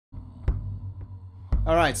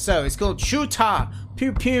Alright, so it's called Shuuta.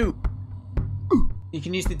 Pew pew. You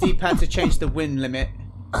can use the D-pad to change the wind limit.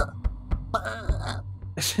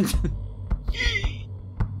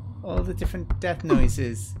 All the different death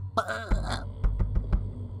noises.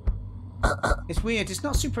 It's weird, it's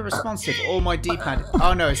not super responsive. All my D-pad.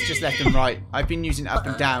 Oh no, it's just left and right. I've been using up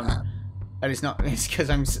and down. And it's not, it's because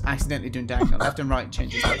I'm accidentally doing diagonal. Left and right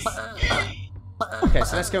changes this. Okay,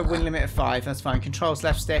 so let's go wind limit of 5. That's fine. Controls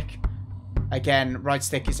left stick. Again, right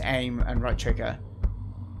stick is aim and right trigger.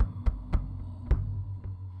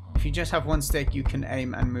 If you just have one stick, you can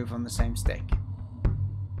aim and move on the same stick.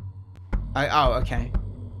 Oh, okay.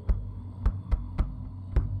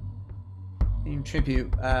 Team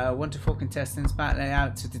tribute. 1 to 4 contestants battle it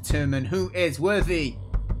out to determine who is worthy.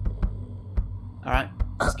 Alright,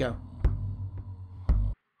 let's go.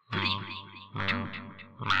 3, 2, 1.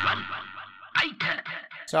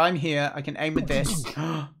 So I'm here, I can aim with this.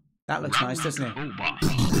 That looks nice, doesn't it?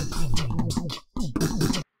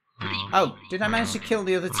 Oh, did I manage to kill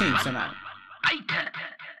the other team somehow?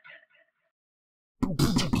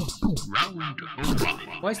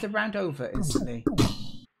 Why is the round over instantly?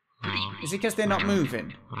 Is it because they're not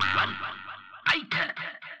moving?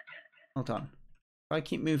 Hold on. If I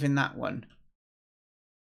keep moving that one.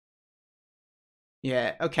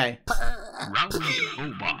 Yeah, okay.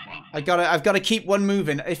 I've got to keep one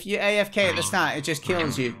moving. If you AFK at the start, it just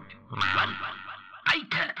kills you.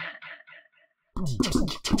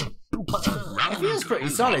 It feels pretty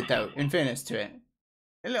solid though, in fairness to it.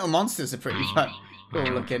 The little monsters are pretty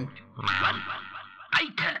cool looking.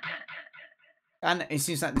 And it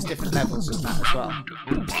seems like there's different levels of that as well.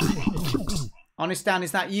 HonestDan,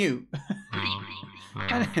 is that you?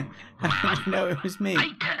 I didn't know it was me.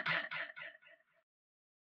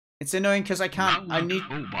 It's annoying because I can't. I need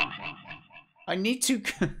to.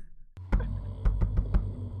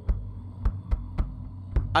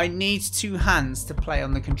 I need 2 hands to play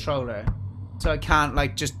on the controller, so I can't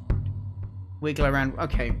like just wiggle around.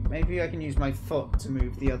 Okay, maybe I can use my foot to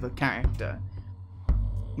move the other character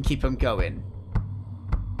and keep them going.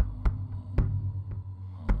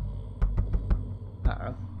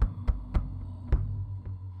 Uh-oh.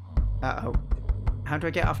 Uh-oh. How do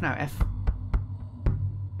I get off now? F.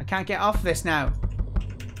 I can't get off this now.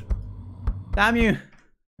 Damn you.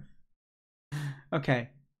 Okay.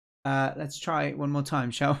 Let's try it one more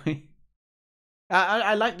time, shall we?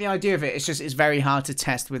 I like the idea of it. It's just, it's very hard to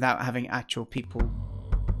test without having actual people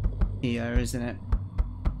here, isn't it?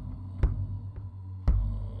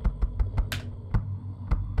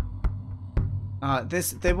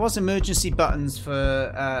 There was emergency buttons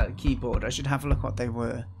for keyboard. I should have a look what they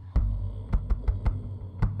were.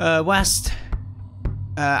 West.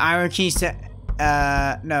 Arrow keys to...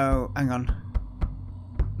 no, hang on.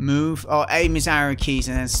 Move. Or aim is arrow keys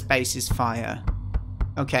and then space is fire.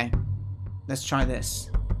 Okay. Let's try this.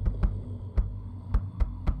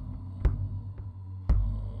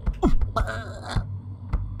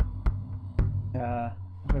 How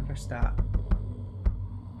do I press that?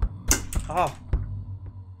 Oh!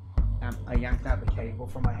 Damn, I yanked out the cable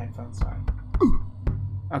from my headphones, sorry.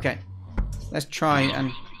 Okay. Let's try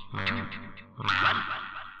and...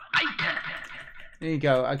 There you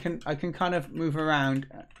go. I can kind of move around.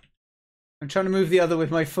 I'm trying to move the other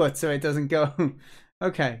with my foot so it doesn't go.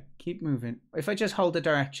 Okay, keep moving. If I just hold the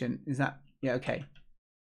direction, is that... Yeah, okay.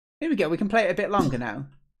 Here we go. We can play it a bit longer now.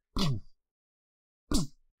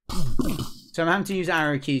 So I'm having to use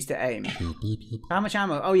arrow keys to aim. How much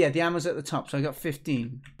ammo? Oh yeah, the ammo's at the top, so I got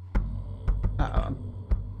 15. Uh-oh.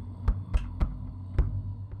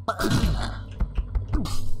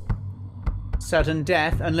 Sudden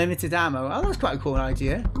death, unlimited ammo. Oh, that's quite a cool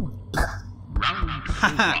idea.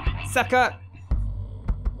 Haha, sucker!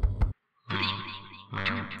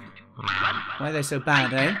 Why are they so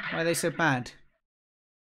bad, eh? Why are they so bad?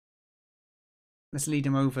 Let's lead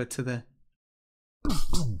them over to the...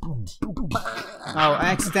 Oh,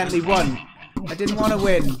 I accidentally won. I didn't want to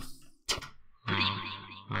win.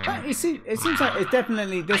 But it seems like it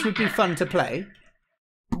definitely... This would be fun to play.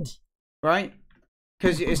 Right?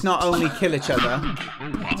 Because it's not only kill each other.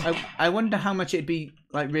 I wonder how much it'd be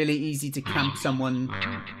like really easy to camp someone.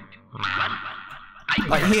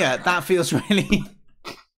 Like here, that feels really...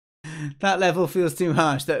 That level feels too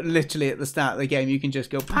harsh that literally at the start of the game you can just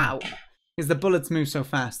go pow. Because the bullets move so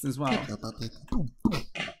fast as well.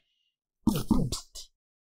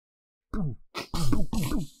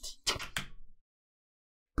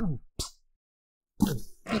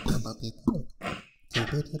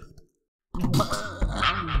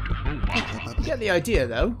 You get the idea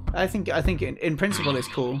though. I think in principle it's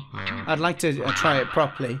cool. I'd like to try it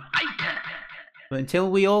properly. But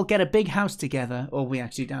until we all get a big house together, or we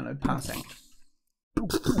actually download Parsec.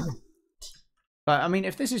 But I mean,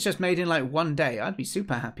 if this is just made in like one day, I'd be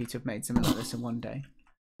super happy to have made something like this in one day.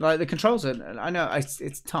 Like the controls are, I know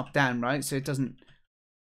it's top down, right? So it doesn't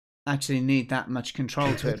actually need that much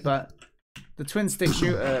control to it, but the twin stick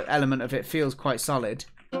shooter element of it feels quite solid.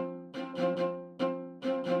 And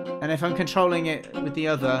if I'm controlling it with the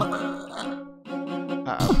other,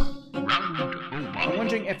 I'm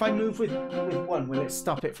wondering if I move with one, will it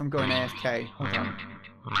stop it from going AFK? Hold on.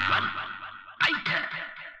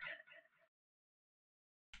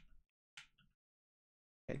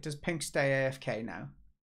 Okay, does pink stay AFK now?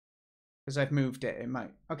 Because I've moved it, it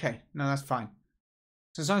might. Okay, no, that's fine.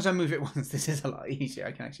 So as long as I move it once, this is a lot easier.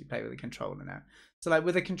 I can actually play with a controller now. So like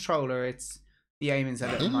with a controller, it's the aiming's a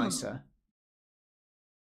little nicer.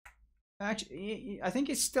 Actually, I think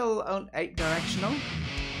it's still 8 directional.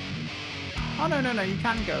 Oh no, you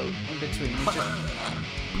can go in between. You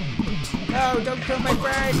just... No, don't kill my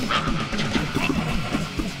friend!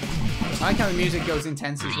 I like how the music goes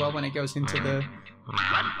intense as well when it goes into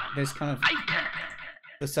this kind of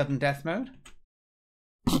the sudden death mode.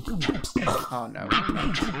 Oh no.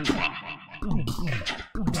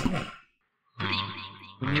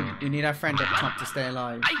 We need our friend up top to stay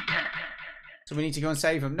alive. So we need to go and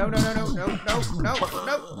save him. No.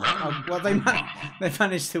 Oh, well, they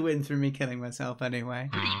managed to win through me killing myself anyway.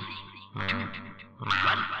 Okay.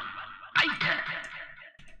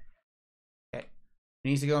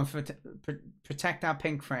 We need to go and protect our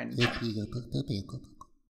pink friend. There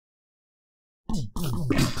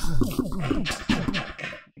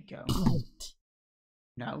we go.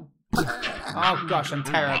 No. Oh gosh, I'm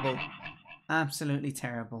terrible. Absolutely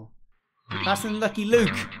terrible. That's Lucky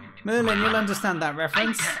Luke. Merlin, you'll understand that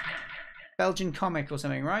reference. Belgian comic or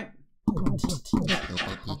something, right?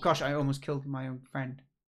 Oh gosh, I almost killed my own friend.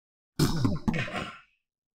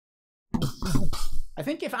 I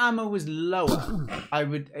think if ammo was lower,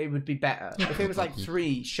 it would be better. If it was like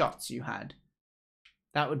 3 shots you had,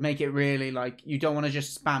 that would make it really like, you don't want to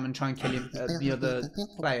just spam and try and kill the other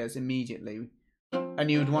players immediately.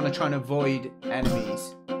 And you would want to try and avoid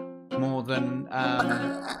enemies more than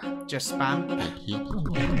just spam.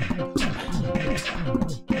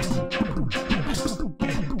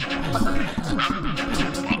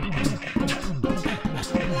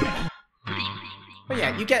 But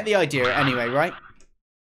yeah, you get the idea anyway, right?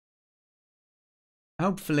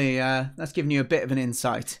 Hopefully that's given you a bit of an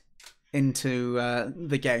insight into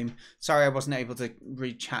the game. Sorry I wasn't able to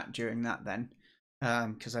read chat during that then,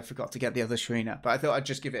 because I forgot to get the other screen up, but I thought I'd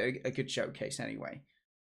just give it a good showcase anyway.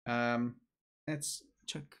 Let's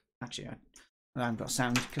check. Actually, I haven't got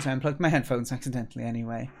sound because I unplugged my headphones accidentally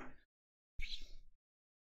anyway.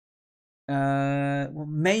 Well,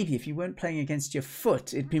 maybe if you weren't playing against your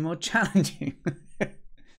foot, it'd be more challenging.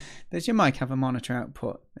 Does your mic have a monitor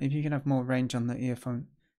output? Maybe you can have more range on the earphone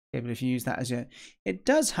cable if you use that as your... It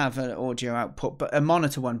does have an audio output, but a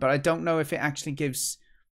monitor one, but I don't know if it actually gives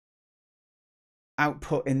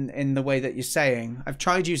output in the way that you're saying. I've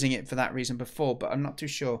tried using it for that reason before, but I'm not too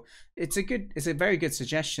sure. It's a very good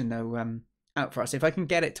suggestion though, out for us. If I can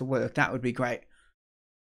get it to work, that would be great.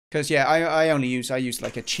 Because yeah, I use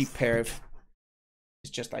like a cheap pair of,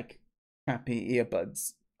 it's just like crappy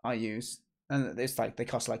earbuds I use, and it's like they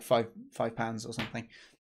cost like £5 or something.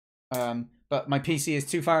 But my PC is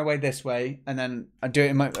too far away this way, and then I do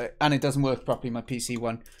it and it doesn't work properly, my PC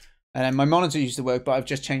one. And then my monitor used to work, but I've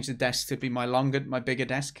just changed the desk to be my bigger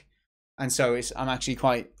desk, and so I'm actually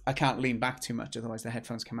I can't lean back too much, otherwise the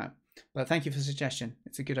headphones come out. But thank you for the suggestion.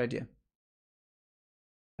 It's a good idea.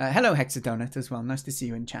 Hello Hexadonut as well. Nice to see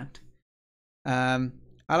you in chat. I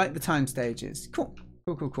like the time stages. Cool.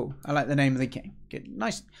 I like the name of the game. Good.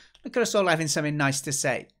 Nice. Look at us all having something nice to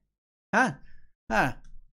say. Our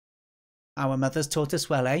mothers taught us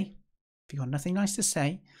well, eh? If you got nothing nice to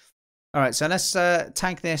say. All right, so let's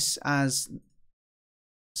tag this as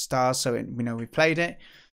stars so we know we've played it.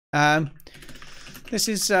 This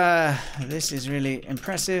is really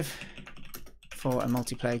impressive for a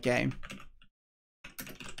multiplayer game.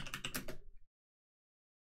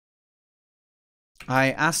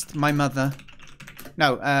 I asked my mother.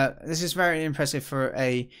 No, this is very impressive for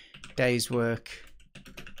a day's work,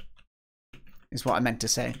 is what I meant to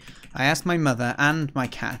say. I asked my mother and my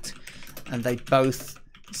cat, and they both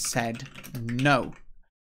said no.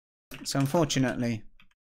 So unfortunately,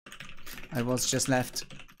 I was just left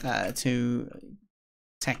to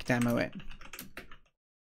tech demo it.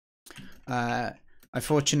 I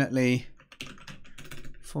fortunately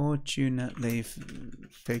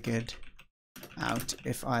figured out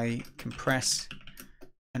if I compress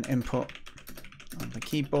an input on the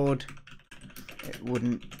keyboard it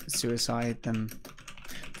wouldn't suicide them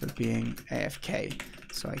for being AFK,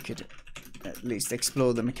 so I could at least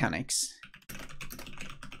explore the mechanics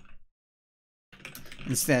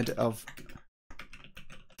instead of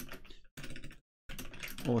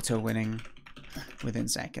auto winning within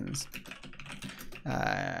seconds.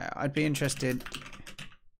 I'd be interested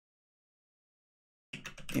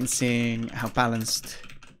in seeing how balanced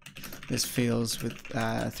this feels with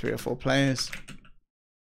 3 or 4 players.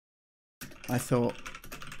 I thought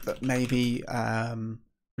that maybe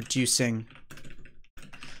reducing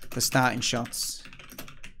the starting shots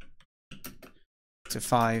to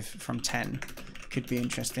 5 from 10 could be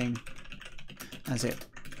interesting, as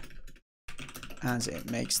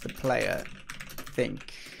it makes the player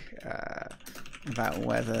think about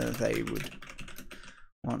whether they would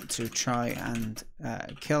want to try and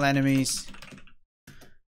kill enemies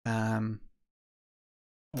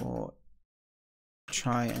or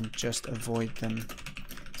try and just avoid them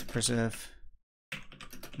to preserve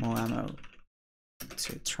more ammo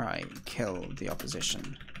to try and kill the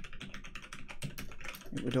opposition.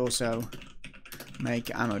 It would also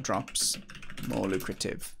make ammo drops more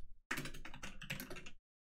lucrative.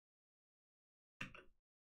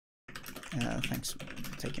 Thanks for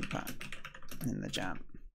taking part in the jam.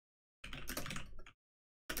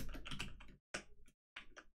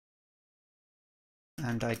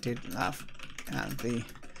 And I did laugh at the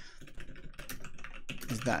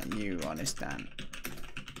 "Is that you, Honest Dan?"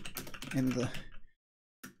 in the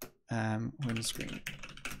win screen.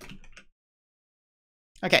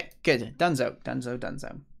 Okay, good.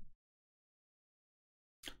 Dunzo.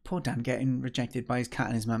 Poor Dan getting rejected by his cat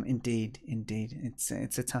and his mum. Indeed. It's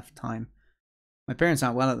a tough time. My parents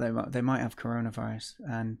aren't well at the moment. They might have coronavirus,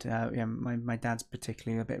 and yeah, my dad's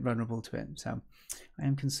particularly a bit vulnerable to it. So I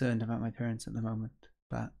am concerned about my parents at the moment.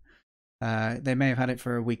 But they may have had it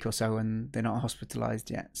for a week or so, and they're not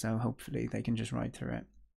hospitalized yet. So hopefully they can just ride through it.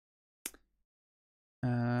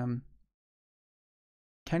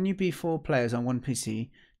 Can you be 4 players on one PC?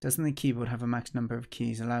 Doesn't the keyboard have a max number of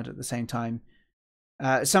keys allowed at the same time?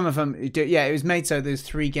 Some of them do. Yeah, it was made so there's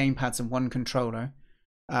 3 gamepads and 1 controller.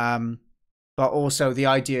 But also the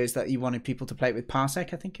idea is that you wanted people to play it with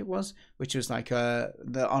Parsec, I think it was, which was like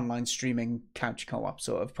the online streaming couch co-op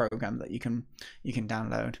sort of program that you can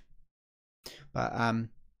download. But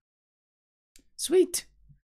sweet.